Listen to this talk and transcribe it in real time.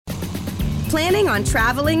Planning on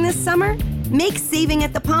traveling this summer? Make saving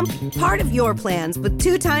at the pump part of your plans with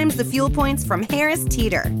 2 times the fuel points from Harris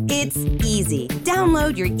Teeter. It's easy.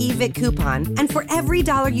 Download your eVic coupon, and for every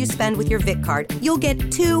dollar you spend with your Vic card, you'll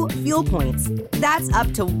get 2 fuel points. That's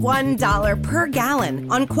up to $1 per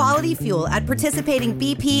gallon on quality fuel at participating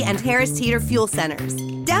BP and Harris Teeter fuel centers.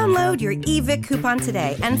 Download your eVic coupon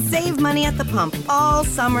today and save money at the pump all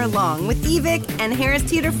summer long with eVic and Harris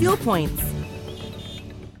Teeter fuel points.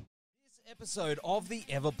 Episode of the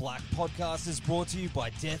Ever Black podcast is brought to you by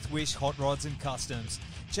Death Wish Hot Rods and Customs.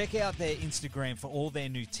 Check out their Instagram for all their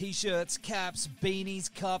new t-shirts, caps,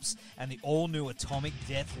 beanies, cups, and the all-new Atomic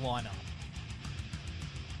Death lineup.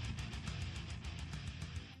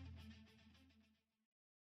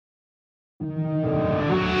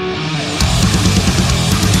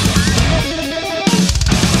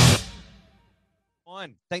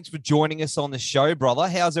 Fine. Thanks for joining us on the show, brother.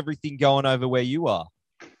 How's everything going over where you are?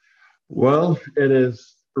 Well, it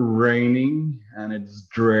is raining and it's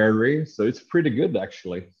dreary, so it's pretty good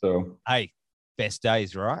actually. So hey, best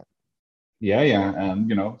days, right? Yeah,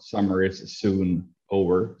 and summer is soon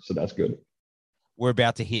over, so that's good. We're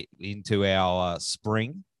about to hit into our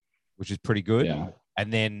spring, which is pretty good. Yeah,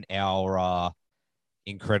 and then our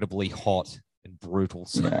incredibly hot and brutal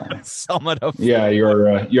summer. Yeah,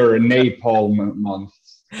 your napalm month.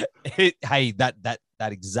 Hey, that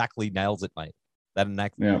exactly nails it, mate.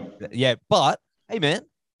 Yeah, but hey, man,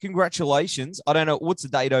 congratulations. I don't know, what's the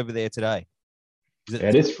date over there today?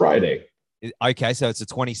 It is Friday. Okay, so it's the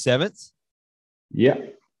 27th. Yeah.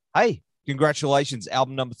 Hey, congratulations.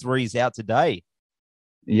 Album number 3 is out today.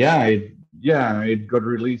 Yeah, it got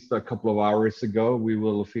released a couple of hours ago. We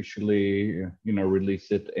will officially,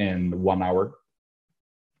 release it in 1 hour.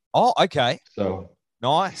 Oh, okay. So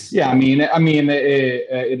nice. Yeah, I mean,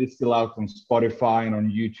 it is still out on Spotify and on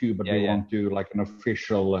YouTube, but we want to like an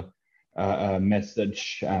official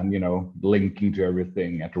message and linking to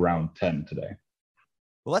everything at around 10 today.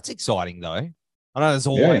 Well, that's exciting though. I know there's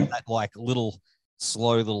always that like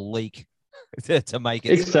slow little leak to make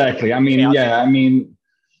it. Exactly. I mean,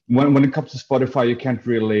 when it comes to Spotify, you can't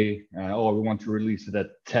really we want to release it at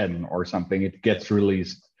 10 or something. It gets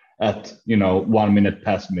released at 1 minute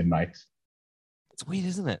past midnight. It's weird,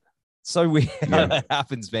 isn't it? So weird how that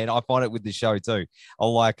happens, man. I find it with the show too.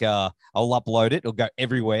 I'll upload it. It'll go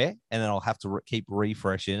everywhere, and then I'll have to keep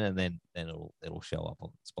refreshing, and then it'll show up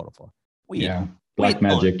on Spotify. Weird. Yeah, black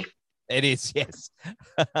magic. It is, yes.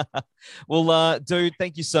 Well, dude,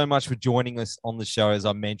 thank you so much for joining us on the show. As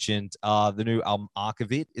I mentioned, the new album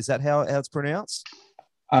Archivit. Is that how it's pronounced?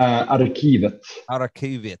 Arkivet.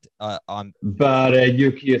 Arkivet. But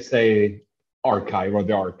you can say archive or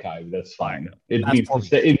the archive. That's fine. It means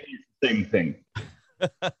the same thing.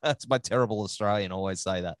 That's my terrible Australian. Always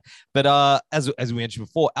say that. But as we mentioned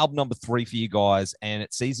before, album number 3 for you guys, and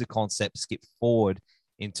it sees the concept skip forward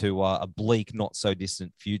into a bleak, not so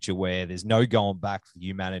distant future where there's no going back for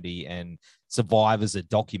humanity, and survivors are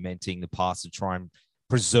documenting the past to try and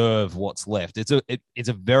preserve what's left. It's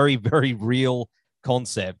a very, very real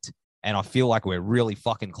concept, and I feel like we're really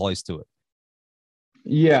fucking close to it.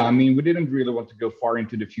 Yeah, I mean, we didn't really want to go far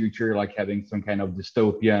into the future, like having some kind of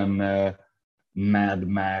dystopian Mad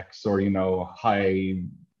Max or high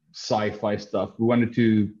sci-fi stuff. We wanted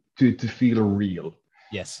to feel real.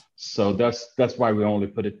 Yes. So that's why we only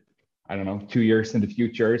put it, I don't know, 2 years in the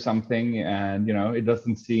future or something, and it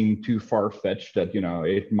doesn't seem too far-fetched that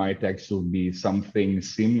it might actually be something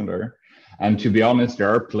similar. And to be honest, there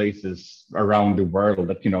are places around the world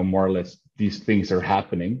that more or less these things are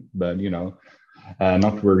happening, but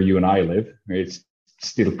not where you and I live. It's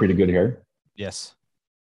still pretty good here. Yes,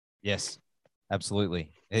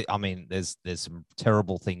 absolutely. I mean, there's some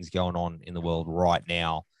terrible things going on in the world right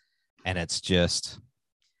now, and it's just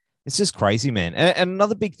crazy, man. And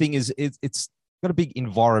another big thing is it's got a big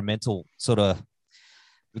environmental sort of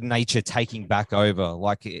nature taking back over,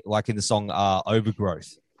 like in the song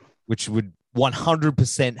Overgrowth, which would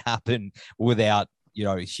 100% happen without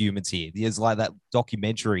humans here. There's like that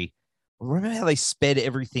documentary. Remember how they sped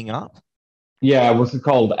everything up? Yeah, what's it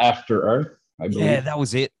called? After Earth, I believe. Yeah, that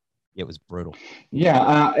was it. It was brutal.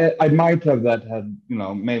 Yeah, I might have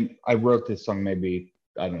maybe I wrote this song maybe,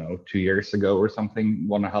 I don't know, 2 years ago or something,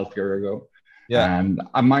 1.5 years ago. Yeah. And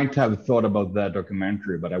I might have thought about that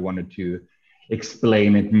documentary, but I wanted to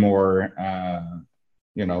explain it more,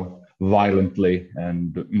 violently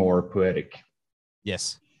and more poetic.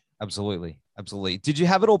 Yes, absolutely. Did you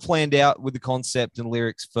have it all planned out with the concept and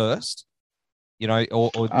lyrics first?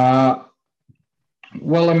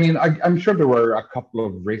 Well, I mean, I'm sure there were a couple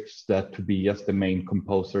of riffs that Tobias, the main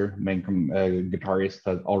composer, guitarist,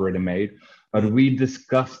 had already made. But we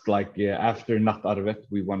discussed like after Nattarvet,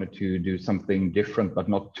 we wanted to do something different, but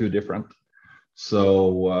not too different.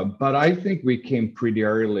 So, but I think we came pretty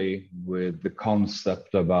early with the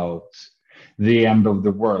concept about the end of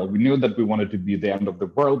the world. We knew that we wanted to be the end of the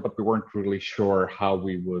world, but we weren't really sure how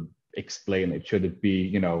we would explain it. Should it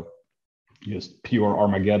be, just pure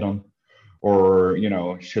Armageddon, or,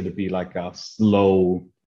 should it be like a slow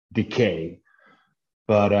decay?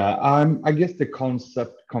 But I guess the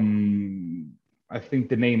concept I think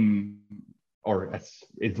the name, or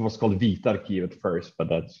it was called Vitarkiv at first, but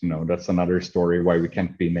that's another story why we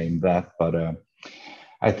can't be named that. But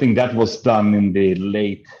I think that was done in the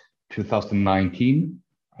late 2019.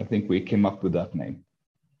 I think we came up with that name.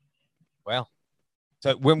 Wow.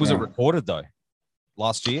 So when was it recorded though?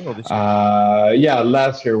 Last year or this year?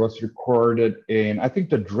 Last year was recorded I think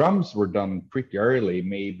the drums were done pretty early,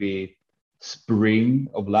 maybe spring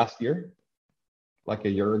of last year, like a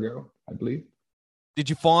year ago, I believe. Did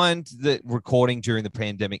you find that recording during the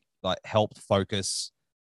pandemic helped focus,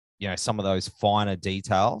 some of those finer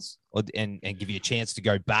details, and give you a chance to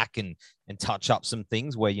go back and touch up some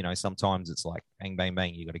things where, sometimes it's like bang, bang,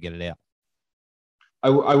 bang, you got to get it out?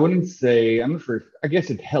 I wouldn't say, I'm not sure. I guess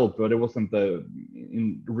it helped, but it wasn't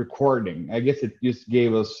in recording. I guess it just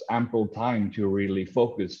gave us ample time to really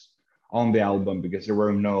focus on the album, because there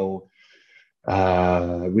were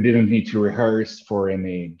we didn't need to rehearse for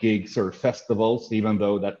any gigs or festivals, even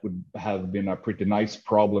though that would have been a pretty nice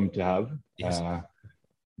problem to have. Yes.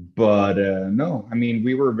 But no, I mean,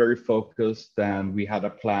 we were very focused, and we had a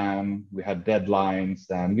plan, we had deadlines,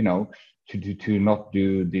 and, to not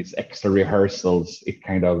do these extra rehearsals, it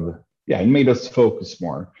kind of, it made us focus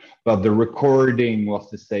more. But the recording was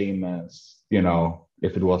the same as,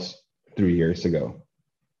 if it was 3 years ago.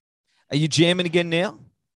 Are you jamming again now?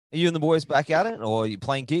 Are you and the boys back at it, or are you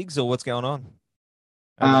playing gigs, or what's going on?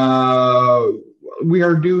 We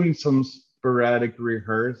are doing some sporadic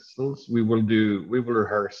rehearsals. We will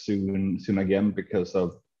rehearse soon again, because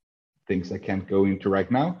of things I can't go into right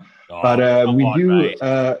now. But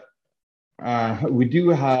we do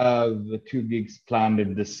have 2 gigs planned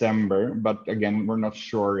in December, but again, we're not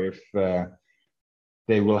sure if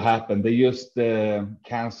they will happen. They just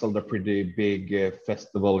canceled a pretty big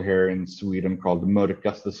festival here in Sweden called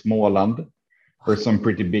Mörkaste Småland, where some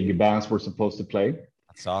pretty big bands were supposed to play.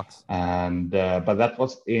 That sucks. And but that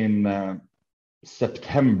was in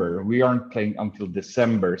September. We aren't playing until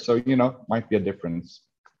December, so might be a difference.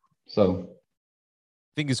 So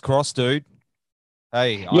fingers crossed, dude.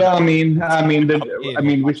 Hey.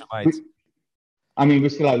 We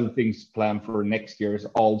still have things planned for next year's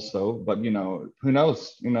also, but who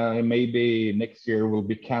knows? Maybe next year will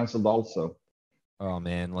be canceled also. Oh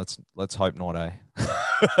man, let's hope not, eh?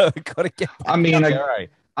 Gotta get.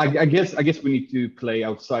 I guess we need to play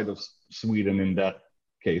outside of Sweden in that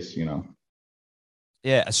case,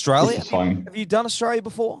 Yeah, Australia. Have you done Australia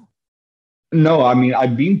before? No,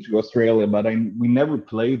 I've been to Australia, but we never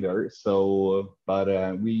play there. So, but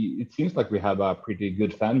it seems like we have a pretty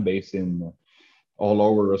good fan base in all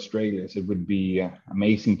over Australia. So it would be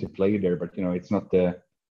amazing to play there, but it's not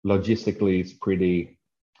logistically, it's pretty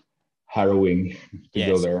harrowing to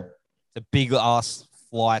go there. It's a big ass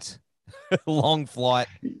flight, long flight,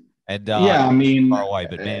 and far away.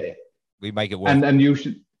 But man, we make it work.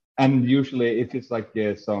 And usually, if it's like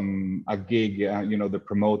a gig, the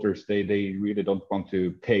promoters they really don't want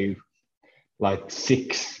to pay like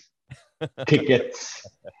 6 tickets,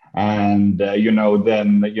 and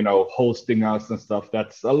then hosting us and stuff.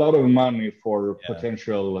 That's a lot of money for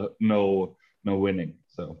potential no winning.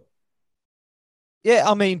 So.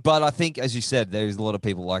 Yeah, but I think, as you said, there's a lot of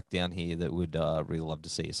people like down here that would really love to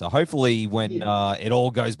see you. So hopefully when it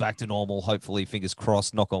all goes back to normal, hopefully, fingers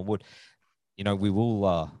crossed, knock on wood,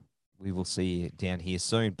 we will see you down here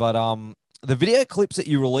soon. But the video clips that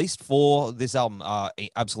you released for this album are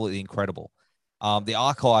absolutely incredible. The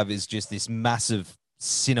archive is just this massive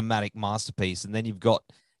cinematic masterpiece. And then you've got,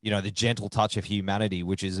 the gentle touch of humanity,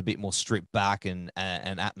 which is a bit more stripped back and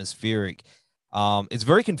atmospheric. It's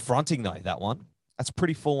very confronting though, that one. That's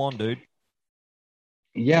pretty full on, dude.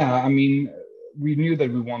 Yeah, we knew that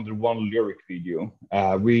we wanted one lyric video.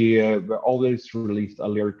 We always released a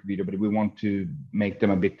lyric video, but we want to make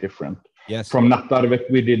them a bit different. Yes. From Nattarvet,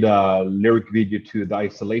 we did a lyric video to The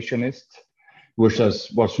Isolationist, which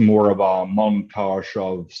was more of a montage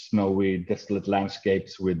of snowy, desolate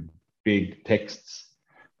landscapes with big texts.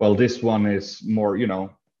 Well, this one is more,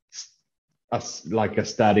 like a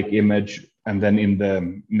static image. And then in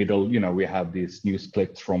the middle, we have these news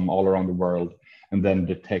clips from all around the world. and then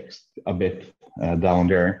the text a bit down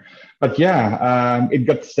there. But yeah, it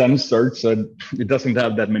got censored, so it doesn't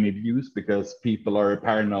have that many views because people are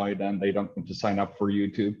paranoid and they don't want to sign up for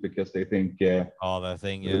YouTube because they think the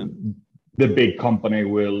thing, yeah, the big company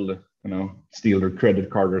will, steal their credit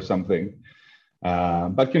card or something.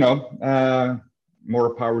 But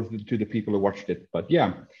more power to the people who watched it. But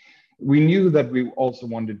yeah, we knew that we also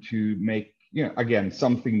wanted to make, again,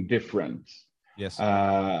 something different. Yes.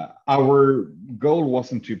 Our goal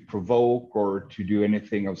wasn't to provoke or to do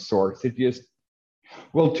anything of sorts. It just,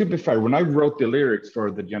 well, to be fair, when I wrote the lyrics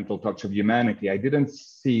for The Gentle Touch of Humanity, I didn't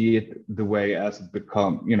see it the way as it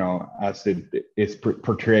as it is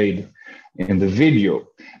portrayed in the video.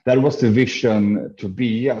 That was the vision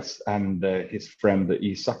Tobias and his friend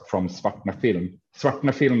Isak from Svartna Film.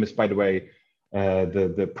 Svartna Film is, by the way,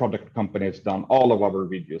 the product company has done all of our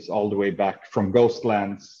videos, all the way back from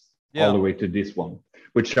Ghostlands all the way to this one,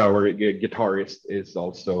 which our guitarist is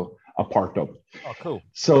also a part of. Oh, cool.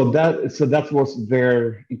 So that was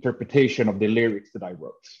their interpretation of the lyrics that I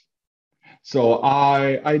wrote. So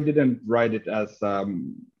I didn't write it as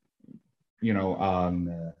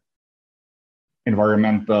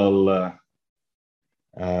environmental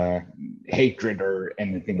hatred or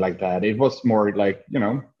anything like that. It was more like,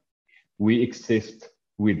 we exist,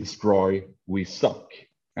 we destroy, we suck.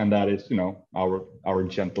 And that is, our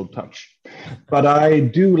gentle touch. But I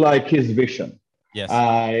do like his vision. Yes.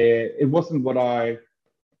 It wasn't what I,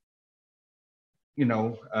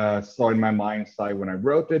 saw in my mind's eye when I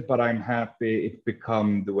wrote it, but I'm happy it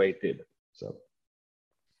become the way it did. So.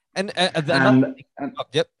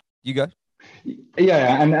 Yep, you go.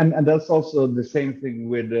 Yeah, and that's also the same thing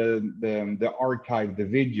with the archive, the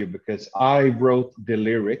video, because I wrote the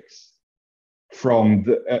lyrics from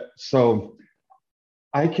so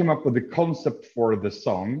I came up with the concept for the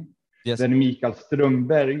song. Yes. Then Mikael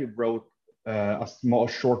Strömberg wrote a small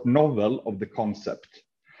short novel of the concept.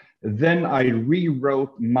 Then I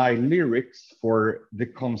rewrote my lyrics for the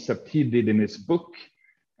concept he did in his book.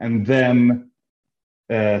 And then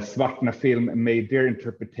Svartna Film made their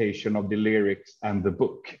interpretation of the lyrics and the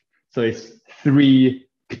book. So it's 3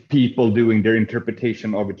 people doing their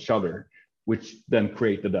interpretation of each other, which then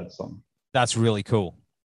created that song. That's really cool.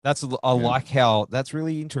 Like how that's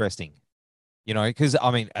really interesting, because I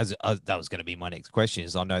mean, as that was going to be my next question.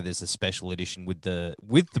 Is I know there's a special edition with the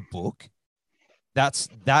book.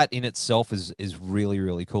 That in itself is really,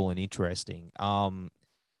 really cool and interesting. How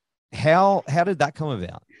did that come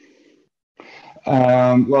about?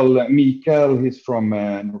 Well, Mikael, he's from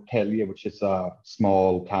Norrtälje, which is a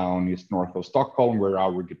small town just north of Stockholm, where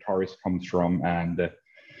our guitarist comes from, and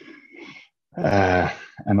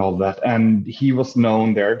all that. And he was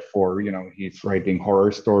known there for, he's writing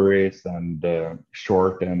horror stories and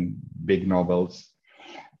short and big novels.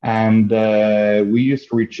 And we used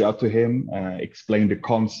to reach out to him, explain the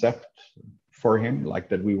concept for him, like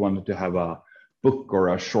that we wanted to have a book or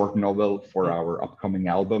a short novel for our upcoming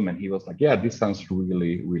album. And he was like, yeah, this sounds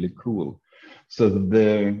really, really cool. So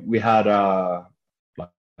we had a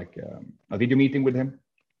video meeting with him,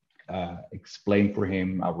 explain for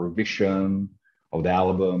him our vision of the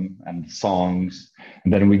album and songs,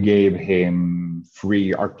 and then we gave him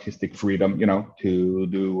free artistic freedom, to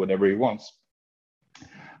do whatever he wants.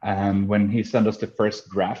 And when he sent us the first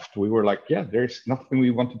draft, we were like, yeah, there's nothing we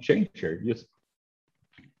want to change here, just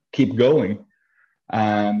keep going.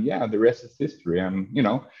 And yeah, the rest is history. And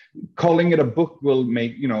calling it a book will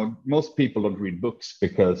make, most people don't read books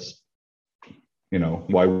because,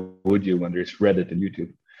 why would you when there's Reddit and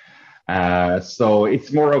YouTube? So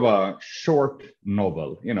it's more of a short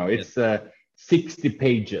novel, it's 60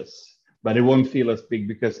 pages, but it won't feel as big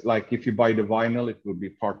because, like, if you buy the vinyl, it will be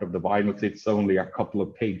part of the vinyl. So it's only a couple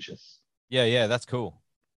of pages. Yeah, that's cool.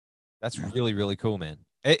 That's really, really cool, man.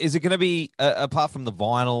 Is it going to be, apart from the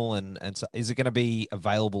vinyl, and so, is it going to be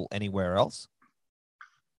available anywhere else?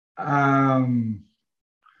 I'm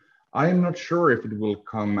not sure if it will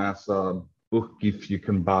come as a book if you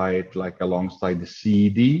can buy it like alongside the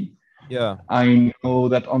CD. Yeah, I know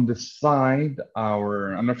that on the side,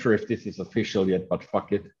 I'm not sure if this is official yet, but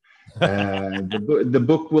fuck it. The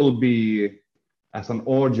book will be as an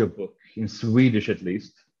audiobook in Swedish, at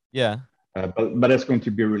least. Yeah. But it's going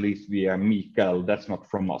to be released via Mikael. That's not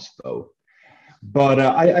from us, though. But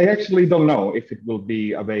I actually don't know if it will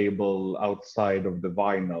be available outside of the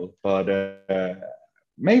vinyl. But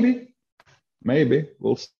maybe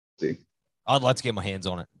we'll see. I'd like to get my hands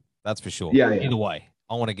on it. That's for sure. Yeah. Either way,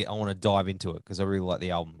 I want to dive into it because I really like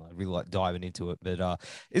the album. I really like diving into it. But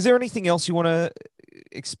is there anything else you want to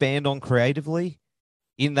expand on creatively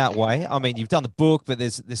in that way? I mean, you've done the book, but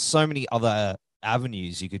there's so many other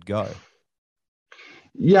avenues you could go.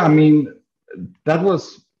 Yeah, I mean, that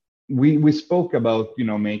was we spoke about, you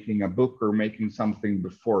know, making a book or making something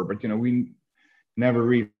before, but you know, we never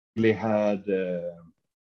really had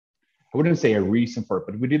I wouldn't say a reason for it,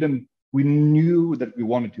 but we knew that we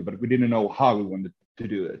wanted to, but we didn't know how we wanted to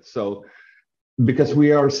do it. So because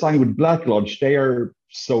we are signed with Black Lodge, they are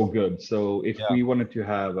so good. So if Yeah. we wanted to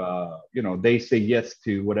have, you know, they say yes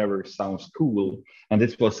to whatever sounds cool, and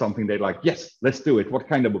this was something they like, yes, let's do it. What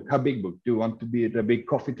kind of book? How big book? Do you want to be a big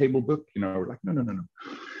coffee table book? You know, we're like, no, no, no, no.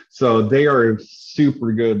 So they are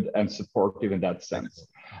super good and supportive in that sense.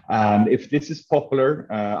 And if this is popular,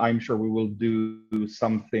 I'm sure we will do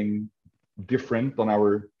something different on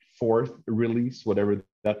our fourth release, whatever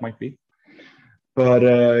that might be. But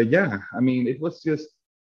yeah, I mean, it was just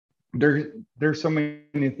there's so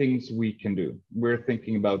many things we can do. We're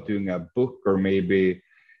thinking about doing a book or maybe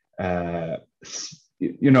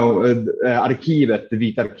you know, arkivet, the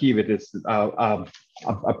Vita arkivet is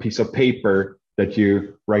a piece of paper that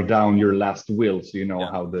you write down your last will, so you know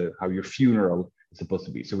Yeah. how your funeral is supposed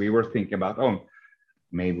to be. So we were thinking about, oh,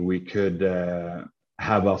 maybe we could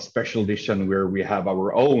have a special edition where we have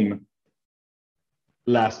our own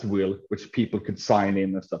last will, which people could sign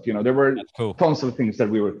in and stuff. You know, there were That's cool. tons of things that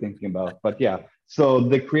we were thinking about. But yeah, so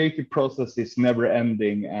the creative process is never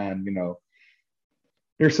ending, and you know,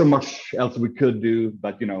 there's so much else we could do,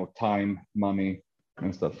 but you know, time, money,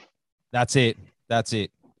 and stuff. That's it. That's it.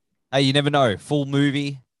 Hey, you never know. Full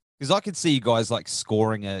movie. Because I could see you guys like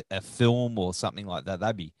scoring a film or something like that.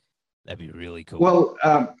 That'd be really cool. Well,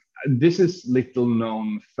 this is little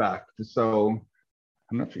known fact. So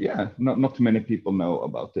I'm not sure. Yeah, not too many people know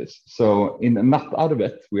about this. So in Natt Out of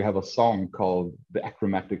It, we have a song called "The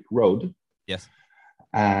Achromatic Road," Yes.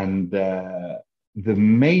 and the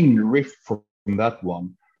main riff from that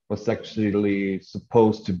one was actually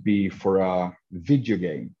supposed to be for a video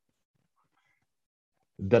game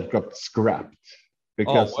that got scrapped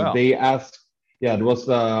because wow. they asked. Yeah, there was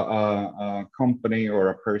a company or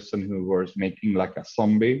a person who was making like a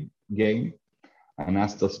zombie game and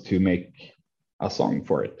asked us to make a song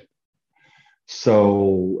for it.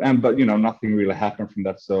 So, and but you know, nothing really happened from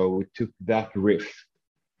that. So we took that riff,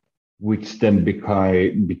 which then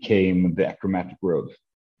became the Achromatic Road.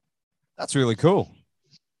 That's really cool.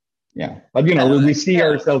 Yeah, but you know, Yeah, we see yeah.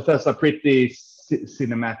 ourselves as a pretty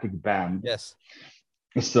cinematic band. Yes.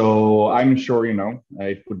 So I'm sure, you know,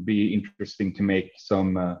 it would be interesting to make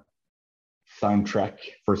some soundtrack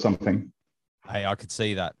for something. Hey, I could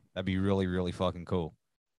see that. That'd be really, really fucking cool.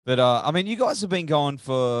 But I mean, you guys have been going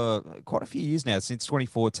for quite a few years now, since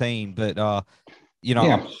 2014. But you know, I'm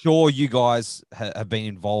Yeah, sure you guys have been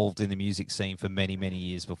involved in the music scene for many, many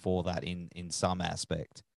years before that, in some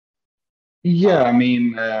aspect. yeah.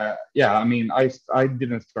 Yeah. I mean, I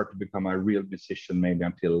didn't start to become a real musician maybe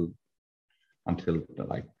until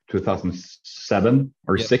like 2007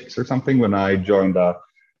 or Yep. six or something when I joined I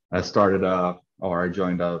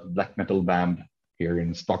joined a black metal band here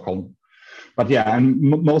in Stockholm. But yeah, and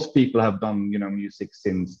most people have done, you know, music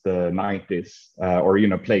since the 90s, or you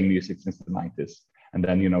know, playing music since the 90s, and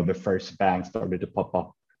then you know the first band started to pop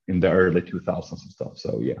up in the early 2000s and stuff.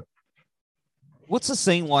 So yeah. What's the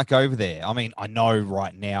scene like over there? I mean, I know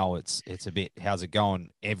right now it's a bit, how's it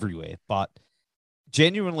going everywhere, but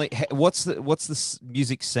genuinely, what's the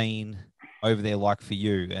music scene over there like for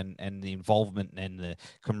you, and the involvement and the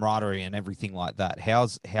camaraderie and everything like that? How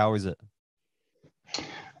is it?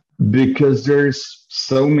 Because there's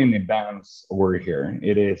so many bands over here,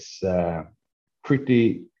 it is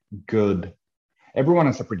pretty good. Everyone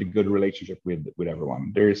has a pretty good relationship with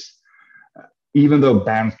everyone. There's even though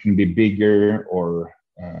bands can be bigger or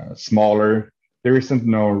smaller, there isn't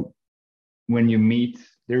no when you meet.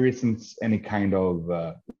 There isn't any kind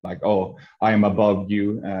of like, oh, I am above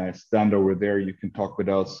you. Stand over there. You can talk with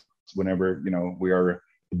us whenever you know we are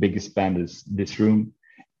the biggest band is this room.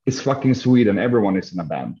 It's fucking Sweden. Everyone is in a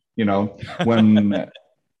band. You know, when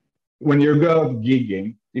you go out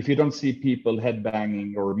gigging, if you don't see people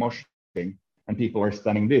headbanging or moshing and people are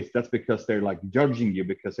standing this, that's because they're like judging you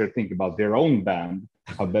because they're thinking about their own band,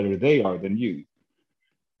 how better they are than you.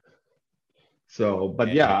 So, but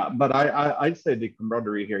Yeah. yeah, but I'd say the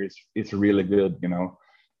camaraderie here is really good. You know,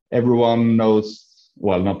 everyone knows.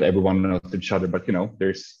 Well, not everyone knows each other, but you know,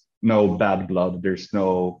 there's no bad blood. There's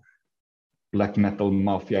no black metal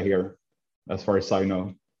mafia here, as far as I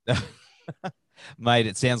know. Mate,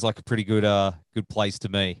 it sounds like a pretty good place to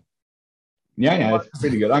me. Yeah, yeah, it's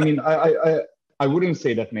pretty good. I mean, I wouldn't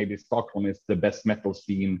say that maybe Stockholm is the best metal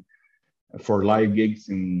scene for live gigs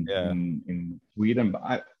Yeah. in Sweden,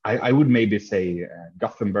 but I would maybe say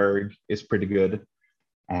Gothenburg is pretty good,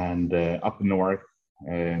 and up north,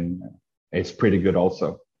 and is pretty good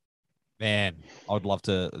also. Man, I'd love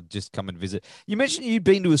to just come and visit. You mentioned you'd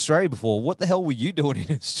been to Australia before. What the hell were you doing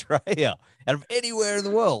in Australia? Out of anywhere in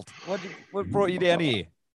the world, what brought you down here?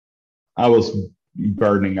 I was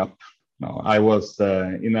burning up. No, I was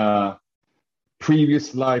in a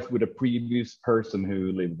previous life with a previous person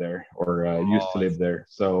who lived there or used to live there.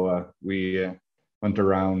 So we went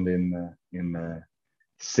around in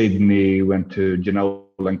Sydney, went to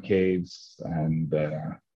Jenolan Caves and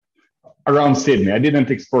around Sydney. I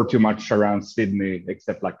didn't explore too much around Sydney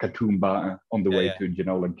except like Katoomba on the way to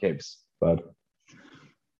Jenolan Caves, but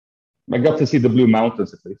I got to see the Blue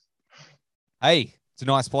Mountains at least. Hey, it's a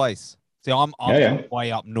nice place. See, I'm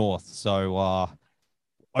way up north, so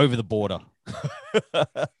over the border.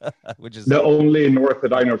 Which is the only north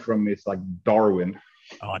that I know from is like Darwin.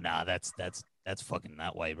 Oh no, that's fucking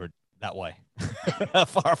that way, but that way.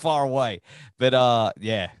 far away. But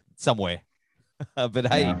yeah, somewhere. But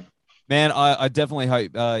hey, man, I definitely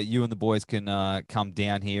hope you and the boys can come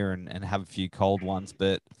down here and have a few cold ones.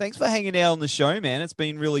 But thanks for hanging out on the show, man. It's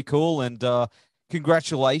been really cool, and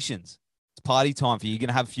congratulations. It's party time for you. You're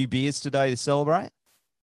gonna have a few beers today to celebrate?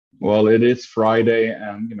 Well, it is Friday,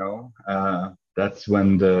 and you know that's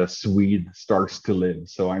when the Swede starts to live.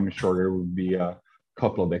 So I'm sure there will be a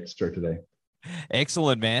couple of extra today.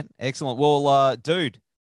 Excellent, man. Excellent. Well, dude,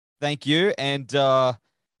 thank you, and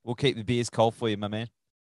we'll keep the beers cold for you, my man.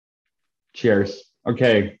 Cheers.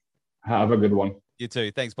 Okay. Have a good one. You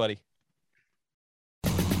too. Thanks, buddy.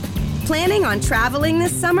 Planning on traveling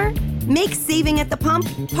this summer? Make saving at the pump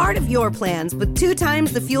part of your plans with 2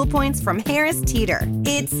 times the fuel points from Harris Teeter.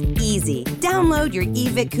 It's easy. Download your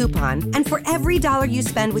eVic coupon, and for every $1 you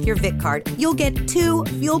spend with your Vic card, you'll get 2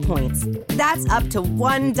 fuel points. That's up to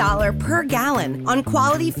 $1 per gallon on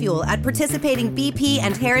quality fuel at participating BP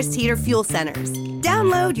and Harris Teeter fuel centers.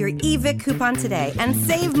 Download your eVic coupon today and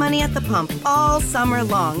save money at the pump all summer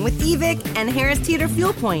long with eVic and Harris Teeter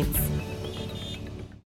fuel points.